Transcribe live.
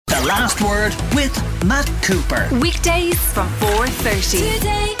The Last Word with Matt Cooper. Weekdays from 4:30.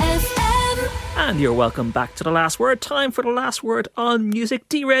 Today FM. And you're welcome back to The Last Word. Time for The Last Word on Music.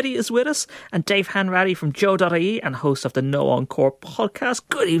 Dee Reddy is with us, and Dave Hanratty from Joe.ie and host of the No Encore podcast.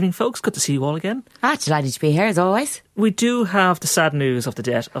 Good evening, folks. Good to see you all again. Delighted to be here as always. We do have the sad news of the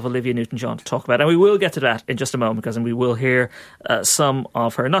death of Olivia Newton-John to talk about, and we will get to that in just a moment, because we will hear some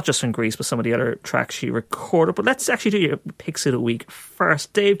of her, not just from Greece, but some of the other tracks she recorded. But let's actually do your picks of the week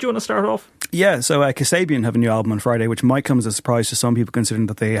first. Dave, do you want to start off? Yeah, so Kasabian have a new album on Friday, which might come as a surprise to some people, considering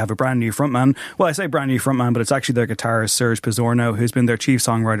that they have a brand new frontman. Well, I say brand new frontman, but it's actually their guitarist Serge Pizzorno, who's been their chief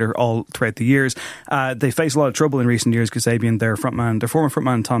songwriter all throughout the years. They faced a lot of trouble in recent years. Kasabian, their former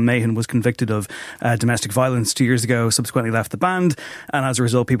frontman Tom Mahan, was convicted of domestic violence 2 years ago, subsequently left the band, and as a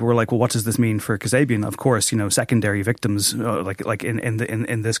result people were like, well, what does this mean for Kasabian? Of course, secondary victims like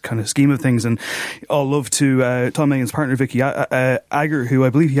in this kind of scheme of things. And all love to Tom Mahan's partner Vicky Agger, who I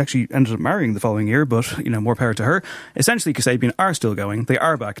believe he actually ended up marrying the following year, but more power to her. Essentially, Kasabian are still going. They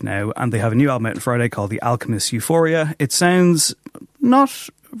are back now, and they have a new album out on Friday called The Alchemist Euphoria. It sounds not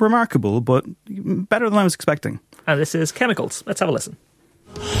remarkable, but better than I was expecting. And this is Chemicals. Let's have a listen.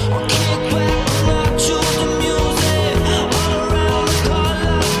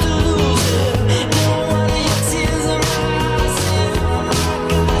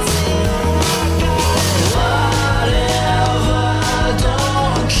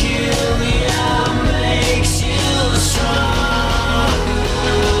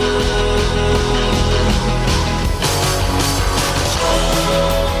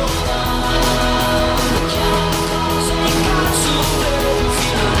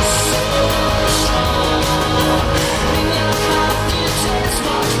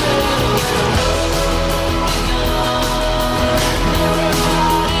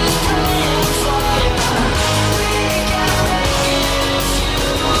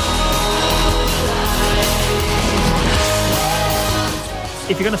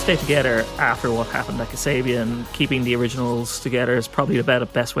 If you're going to stay together after what happened at Kasabian, keeping the originals together is probably the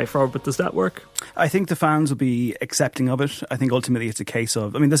best way forward, but does that work? I think the fans will be accepting of it. I think ultimately it's a case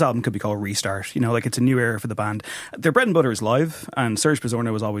of, this album could be called Restart, it's a new era for the band. Their bread and butter is live, and Serge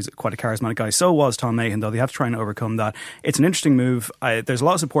Pizzorno was always quite a charismatic guy. So was Tom Mahan, though. They have to try and overcome that. It's an interesting move. There's a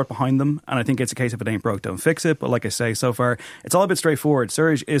lot of support behind them, and I think it's a case of it ain't broke, don't fix it. But like I say, so far, it's all a bit straightforward.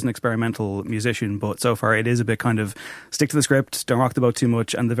 Serge is an experimental musician, but so far it is a bit kind of stick to the script, don't rock the boat too much,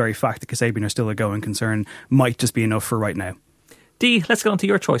 and the very fact that Kasabian are still a going concern might just be enough for right now. Dee, let's get on to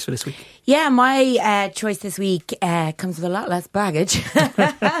your choice for this week. Yeah, my choice this week comes with a lot less baggage.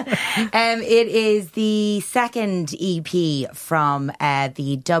 It is the second EP from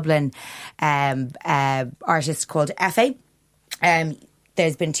the Dublin artist called Efe.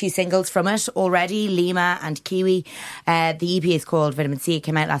 There's been 2 singles from it already, Lima and Kiwi. The EP is called Vitamin C. It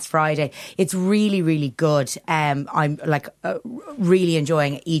came out last Friday. It's really, really good. I'm really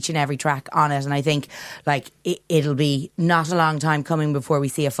enjoying each and every track on it, and I think it'll be not a long time coming before we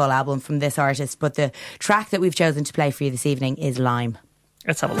see a full album from this artist. But the track that we've chosen to play for you this evening is Lime.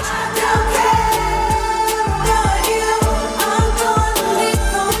 Let's have a listen.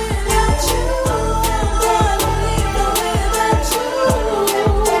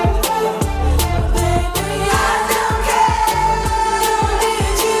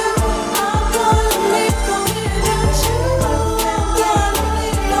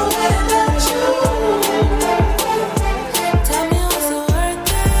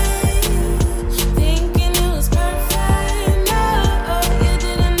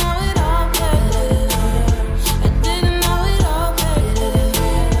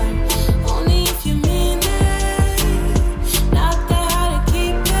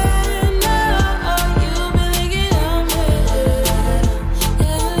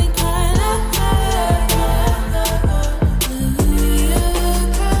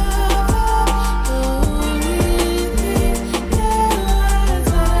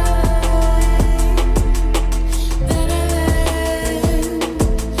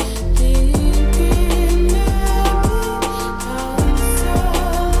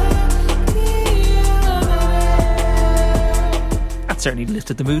 Certainly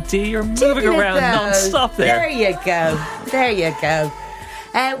lifted the mood, Dee. You're moving around non-stop there. There you go.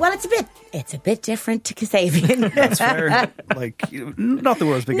 Well, it's a bit different to Kasabian. That's fair. Not the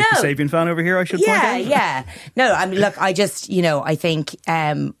world's biggest Kasabian fan over here, I should point out. Yeah. No, look, I just, I think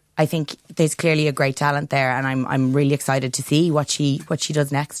there's clearly a great talent there, and I'm really excited to see what she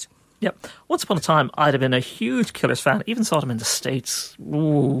does next. Yep. Once upon a time, I'd have been a huge Killers fan. Even saw them in the States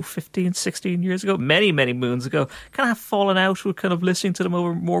 15, 16 years ago. Many, many moons ago. Kind of have fallen out with kind of listening to them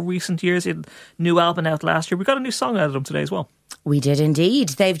over more recent years. New album out last year. We got a new song out of them today as well. We did indeed.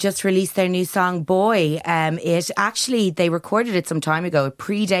 They've just released their new song, Boy. They recorded it some time ago. It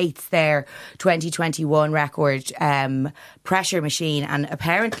predates their 2021 record, Pressure Machine. And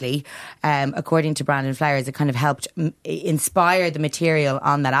apparently, according to Brandon Flowers, it kind of helped inspire the material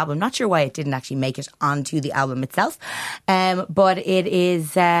on that album. Not sure why it didn't actually make it onto the album itself. But it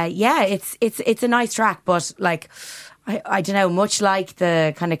is, it's a nice track. But like, I don't know, much like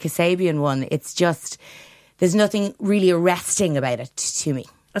the kind of Kasabian one, it's just... There's nothing really arresting about it to me.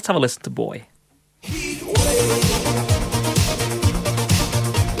 Let's have a listen to Boy.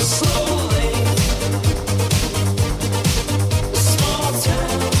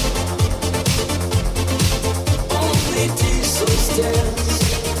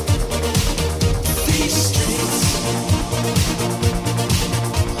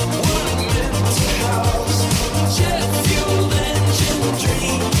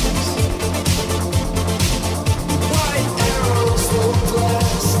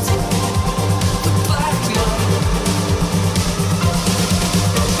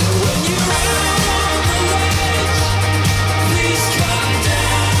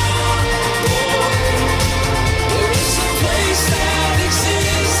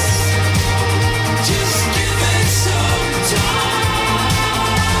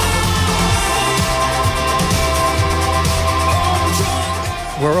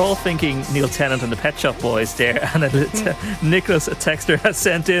 We're all thinking Neil Tennant and the Pet Shop Boys there, and Nicholas, a texter, has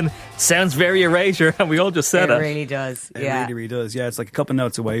sent in, sounds very Erasure, and we all just said it. It really does. It really, really does. Yeah, it's like a couple of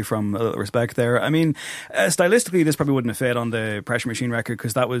notes away from a little respect there. I mean, stylistically, this probably wouldn't have fit on the Pressure Machine record,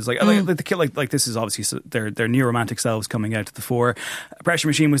 because that was like this is obviously their new romantic selves coming out to the fore. Pressure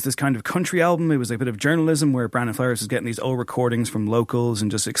Machine was this kind of country album. It was a bit of journalism where Brandon Flowers was getting these old recordings from locals and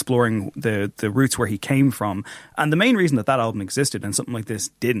just exploring the roots where he came from. And the main reason that album existed and something like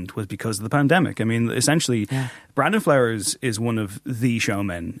this didn't was because of the pandemic. I mean, essentially, Brandon Flowers is one of the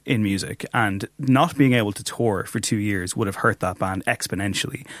showmen in music, and not being able to tour for 2 years would have hurt that band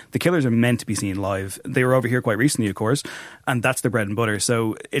exponentially. The Killers are meant to be seen live. They were over here quite recently, of course, and that's their bread and butter.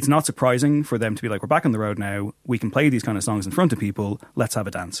 So it's not surprising for them to be like, we're back on the road now, we can play these kind of songs in front of people, let's have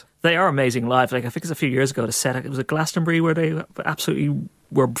a dance. They are amazing live. Like, I think it's a few years ago, it was at Glastonbury, where they absolutely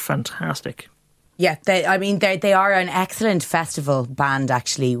were fantastic. Yeah, they are an excellent festival band,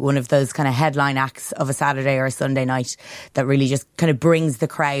 actually. One of those kind of headline acts of a Saturday or a Sunday night that really just kind of brings the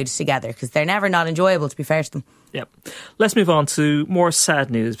crowd together, because they're never not enjoyable, to be fair to them. Yep. Let's move on to more sad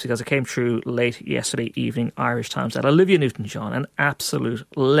news, because it came through late yesterday evening, Irish Times, that Olivia Newton-John, an absolute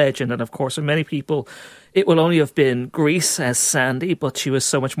legend. And of course, for many people, it will only have been Grease as Sandy, but she was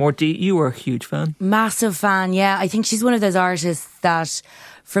so much more. Dee, you were a huge fan. Massive fan, yeah. I think she's one of those artists that,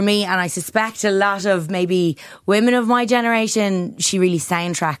 for me, and I suspect a lot of maybe women of my generation, she really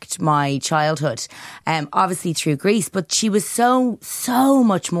soundtracked my childhood, obviously through Grease, but she was so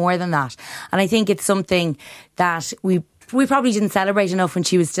much more than that. And I think it's something that we probably didn't celebrate enough when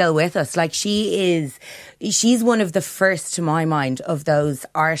she was still with us. Like, she's one of the first, to my mind, of those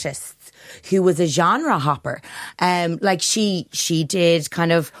artists who was a genre hopper. Like, she did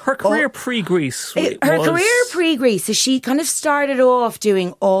kind of... Her career pre-Grease. Career pre-Grease. So she kind of started off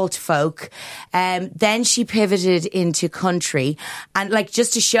doing alt folk. Then she pivoted into country. And like,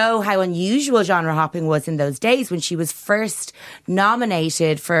 just to show how unusual genre hopping was in those days, when she was first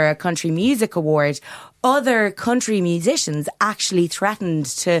nominated for a Country Music Award, other country musicians actually threatened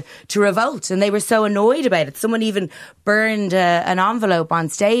to revolt, and they were so annoyed about it. Someone even burned an envelope on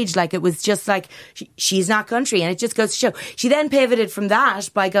stage. Like, it was just like, she's not country. And it just goes to show. She then pivoted from that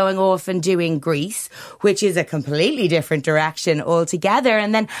by going off and doing Grease, which is a completely different direction altogether.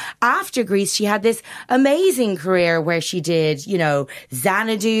 And then after Grease, she had this amazing career where she did, you know,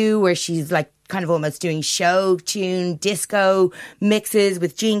 Xanadu, where she's like kind of almost doing show tune disco mixes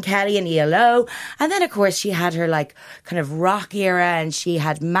with Gene Kelly and ELO. And then, of course, she had her like kind of rock era, and she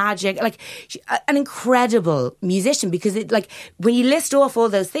had Magic, like an incredible musician, because it, like, when you list off all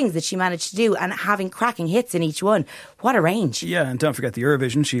those things that she managed to do and having cracking hits in each one, what a range. Yeah, and don't forget the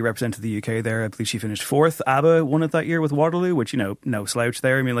Eurovision. She represented the UK there. I believe she finished 4th. ABBA won it that year with Waterloo, which, you know, no slouch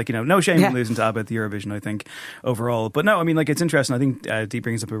there. I mean, like, you know, no shame in losing to ABBA at the Eurovision, I think, overall. But no, I mean, like, it's interesting. I think Dee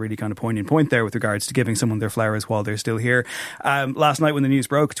brings up a really kind of poignant point there with regards to giving someone their flowers while they're still here. Last night when the news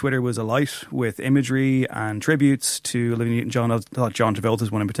broke, Twitter was alight with imagery and tributes to Olivia Newton-John. I thought John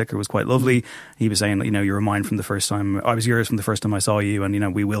Travolta's one in particular was quite lovely. He was saying, you know, you were mine from the first time. I was yours from the first time I saw you, and, you know,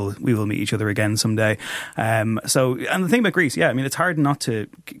 we will meet each other again someday. So And the thing about Greece, I mean, it's hard not to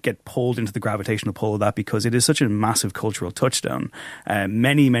get pulled into the gravitational pull of that because it is such a massive cultural touchstone.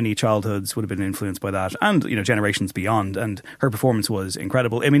 Many childhoods would have been influenced by that, and generations beyond. And her performance was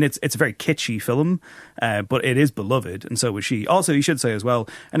incredible. I mean, it's a very kitschy film, but it is beloved, and so was she. Also, you should say as well,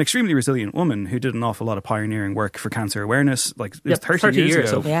 an extremely resilient woman who did an awful lot of pioneering work for cancer awareness. Like it was 30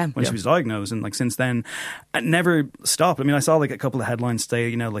 years ago when she was diagnosed, and like since then, it never stopped. I mean, I saw like a couple of headlines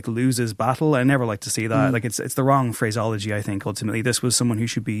today, like loses battle. I never like to see that. Like it's the wrong phraseology. I think ultimately this was someone who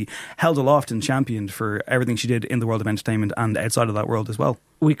should be held aloft and championed for everything she did in the world of entertainment and outside of that world as well.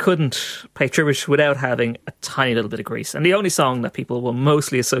 We couldn't pay tribute without having a tiny little bit of Grease, and the only song that people will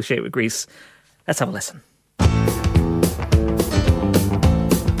mostly associate with Grease. Let's have a listen.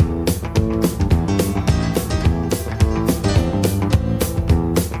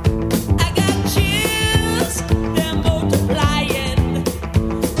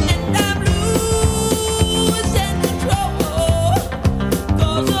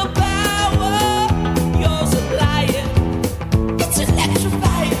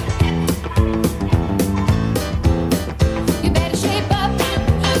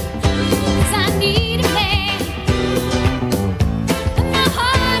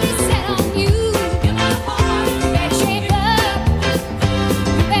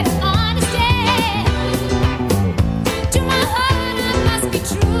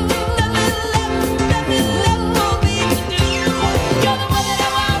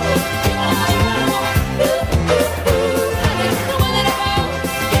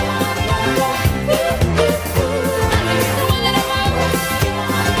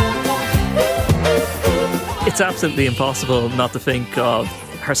 It's absolutely impossible not to think of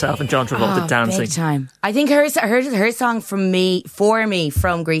herself and John Travolta dancing. Big time. I think her song for me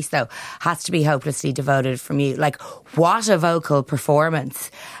from Grease though has to be Hopelessly Devoted from You. Like, what a vocal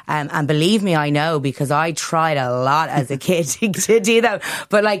performance. And believe me, I know, because I tried a lot as a kid to do that.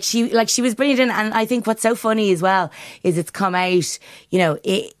 But she was brilliant. And I think what's so funny as well is it's come out,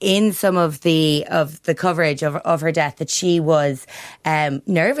 in some of the coverage of her death that she was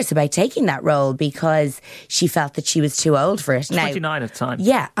nervous about taking that role because she felt that she was too old for it. 29 at the time.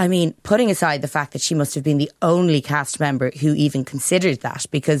 Yeah, I mean, putting aside the fact that she must have been the only cast member who even considered that,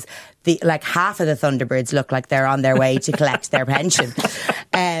 because half of the Thunderbirds look like they're on their way to collect their pension.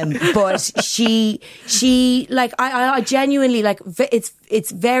 But she I genuinely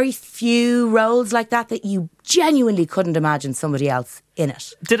it's very few roles like that you genuinely couldn't imagine somebody else in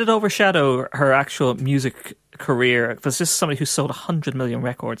it. Did it overshadow her actual music career? Was this somebody who sold 100 million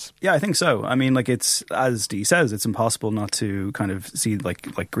records? Yeah, I think so. I mean, it's, as Dee says, it's impossible not to kind of see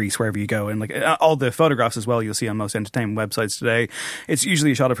like Grease wherever you go, and all the photographs as well you'll see on most entertainment websites today. It's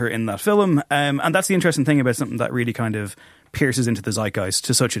usually a shot of her in that film, and that's the interesting thing about something that really kind of pierces into the zeitgeist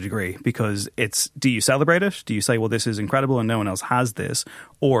to such a degree, because it's, do you celebrate it? Do you say, well, this is incredible and no one else has this?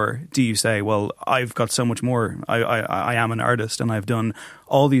 Or do you say, well, I've got so much more. I am an artist and I've done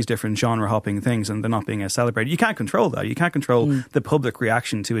all these different genre hopping things and they're not being as celebrated. You can't control that. You can't control the public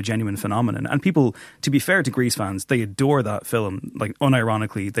reaction to a genuine phenomenon. And people, to be fair to Grease fans, they adore that film.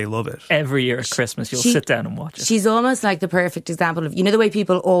 Unironically, they love it. Every year at Christmas, you'll sit down and watch it. She's almost like the perfect example of, the way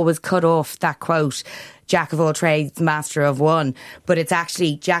people always cut off that quote, Jack of all trades, master of one, but it's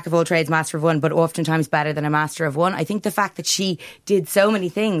actually Jack of all trades, master of one, but oftentimes better than a master of one. I think the fact that she did so many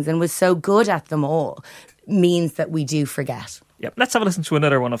things and was so good at them all means that we do forget. Yep. Let's have a listen to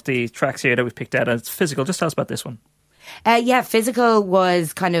another one of the tracks here that we've picked out. It's Physical. Just tell us about this one. Physical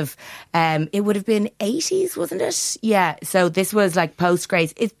was kind of, it would have been 80s, wasn't it? Yeah. So this was post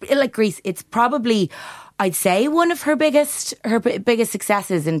Grace. It's like Grease. It's probably, I'd say, one of her biggest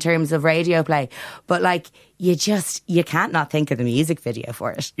successes in terms of radio play. But you can't not think of the music video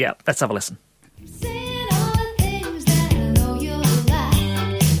for it. Yeah. Let's have a listen.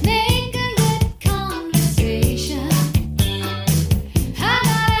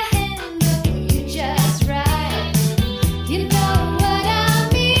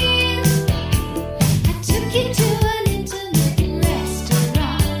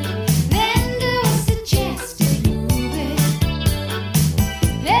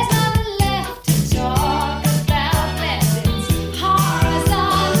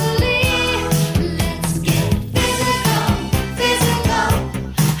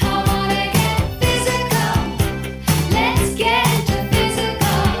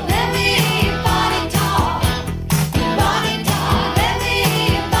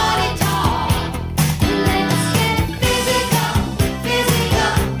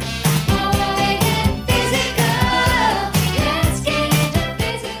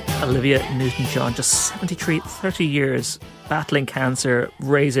 Olivia Newton-John, just 73, 30 years battling cancer,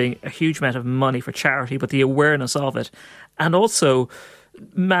 raising a huge amount of money for charity, but the awareness of it, and also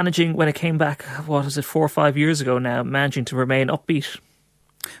managing, when it came back, what is it, 4 or 5 years ago now, managing to remain upbeat.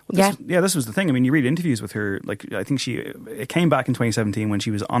 Well, this was the thing. I mean, you read interviews with her, like, I think it came back in 2017 when she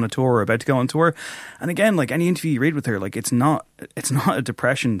was on a tour, or about to go on tour. And again, like, any interview you read with her, like, it's not a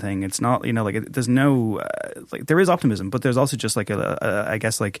depression thing. It's not, there's no, there is optimism, but there's also just like I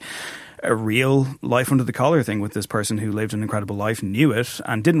guess like a real life under the collar thing with this person who lived an incredible life, knew it,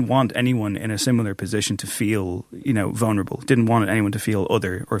 and didn't want anyone in a similar position to feel, vulnerable. Didn't want anyone to feel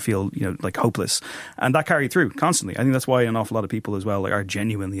other or feel, like hopeless. And that carried through constantly. I think that's why an awful lot of people as well are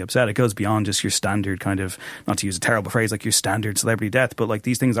genuinely upset. It goes beyond just your standard kind of, not to use a terrible phrase, like your standard celebrity death, but like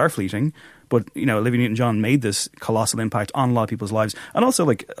these things are fleeting. But, Olivia Newton-John made this colossal impact on a lot of people's lives, and also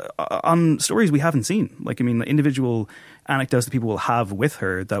like on stories we haven't seen. Like, I mean, the individual anecdotes that people will have with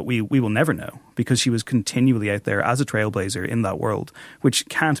her that we will never know, because she was continually out there as a trailblazer in that world, which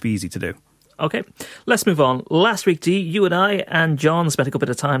can't be easy to do. Okay, let's move on. Last week, Dee, you and I and John spent a good bit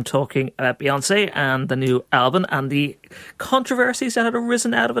of time talking about Beyonce and the new album and the controversies that had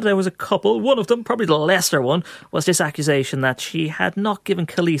arisen out of it. There was a couple. One of them, probably the lesser one, was this accusation that she had not given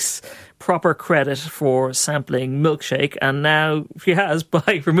Khalees proper credit for sampling Milkshake, and now she has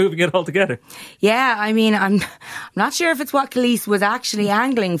by removing it altogether. Yeah, I mean, I'm not sure if it's what Khalees was actually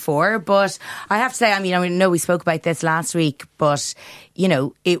angling for, but I have to say, I know we spoke about this last week, but,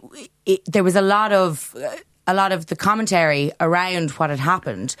 there was a lot of the commentary around what had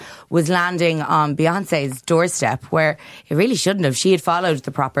happened was landing on Beyonce's doorstep, where it really shouldn't have. She had followed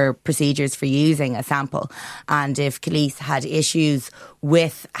the proper procedures for using a sample. And if Khalees had issues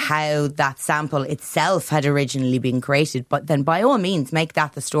with how that sample itself had originally been created, but then by all means make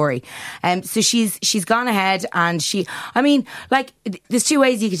that the story. So she's gone ahead, and there's two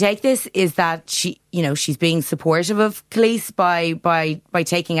ways you could take this, is that she's being supportive of Khalees by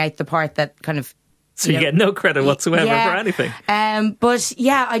taking out the part that kind of, so you get no credit whatsoever for anything. But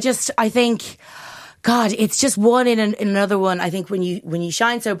yeah, I think, God, it's just one in another one. I think when you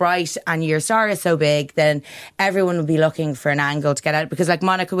shine so bright and your star is so big, then everyone will be looking for an angle to get out. Because like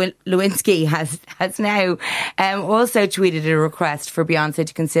Monica Lewinsky has now also tweeted a request for Beyonce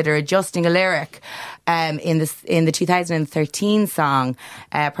to consider adjusting a lyric in the 2013 song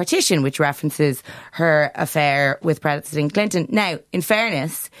Partition, which references her affair with President Clinton. Now, in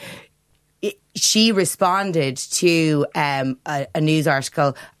fairness, she responded to a news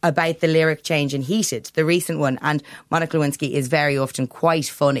article about the lyric change in Heated, the recent one, and Monica Lewinsky is very often quite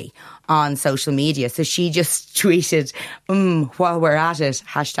funny on social media. So she just tweeted, while we're at it,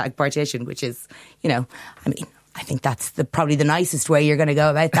 #partition, which is, I think that's probably the nicest way you're going to go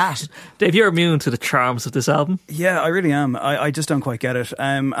about that. Dave, you're immune to the charms of this album. Yeah, I really am. I just don't quite get it.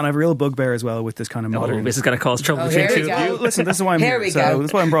 And I have a real bugbear as well with this kind of modern... This is going to cause trouble between two of you. Listen, this is why I'm here. So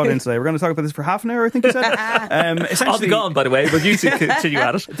that's why I'm brought in today. We're going to talk about this for half an hour, I think you said. I'll be gone, by the way, but you two continue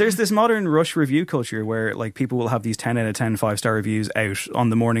at it. There's this modern rush review culture where like people will have these 10 out of 10 5-star reviews out on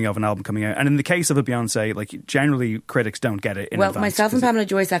the morning of an album coming out. And in the case of a Beyonce, like generally critics don't get it in advance. Well, myself and Pamela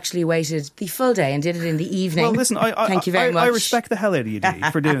Joyce actually waited the full day and did it in the evening. Well, listen, thank you very much. I respect the hell out of you, Dee,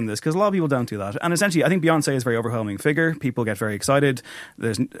 for doing this, because a lot of people don't do that. And essentially, I think Beyonce is a very overwhelming figure. People get very excited.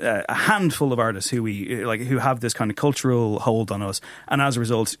 There's a handful of artists who who have this kind of cultural hold on us, and as a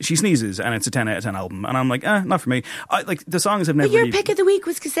result, she sneezes and it's a 10 out of 10 album. And I'm like, not for me. The songs have never. But your pick of the week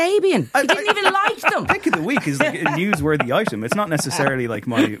was Kasabian. You didn't even like them. Pick of the week is like a newsworthy item. It's not necessarily like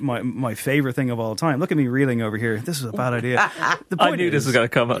my favorite thing of all time. Look at me reeling over here. This is a bad idea. I knew this was going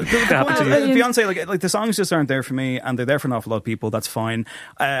to come up. Beyonce, like the songs just aren't there for me, and they're there for an awful lot of people. That's fine.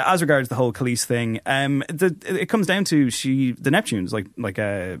 As regards the whole Khalees thing, it comes down to the Neptunes,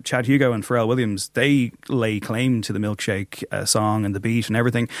 like Chad Hugo and Pharrell Williams. They lay claim to the Milkshake song and the beat and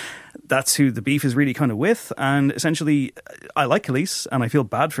everything. That's who the beef is really kind of with. And essentially, I like Khalees and I feel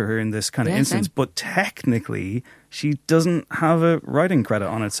bad for her in this kind of instance. Same. But technically, she doesn't have a writing credit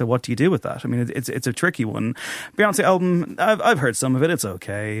on it. So what do you do with that? I mean, it's a tricky one. Beyonce album, I've heard some of it. It's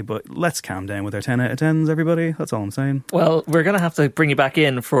okay. But let's calm down with our 10 out of 10s, everybody. That's all I'm saying. Well, we're going to have to bring you back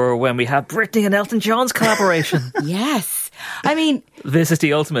in for when we have Britney and Elton John's collaboration. Yes. I mean... This is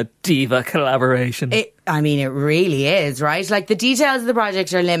the ultimate diva collaboration. It really is, right? Like, the details of the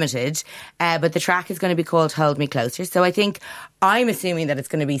project are limited, but the track is going to be called Hold Me Closer. So I'm assuming that it's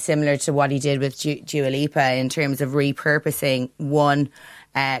going to be similar to what he did with Dua Lipa in terms of repurposing one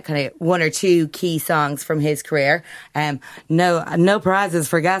kind of one or two key songs from his career. No prizes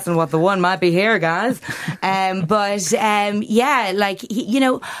for guessing what the one might be here, guys. Yeah, like,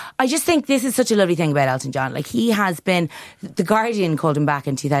 I just think this is such a lovely thing about Elton John. Like, he has been, The Guardian called him back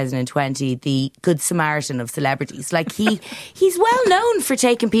in 2020 the Good Samaritan of celebrities. Like, he's well known for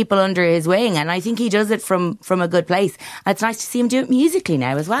taking people under his wing, and I think he does it from a good place. And it's nice to see him do it musically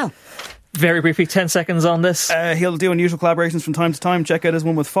now as well. Very briefly, 10 seconds on this. He'll do unusual collaborations from time to time. Check out his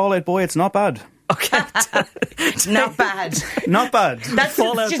one with Fall Out Boy. It's not bad. Okay. Not bad. Not bad. That's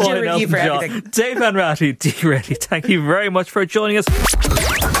Fall Out just Boy a review for John. everything. Dave Hanratty, Dee Reddy, thank you very much for joining us.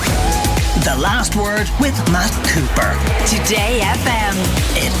 The Last Word with Matt Cooper. Today FM.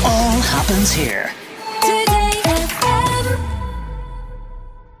 It all happens here.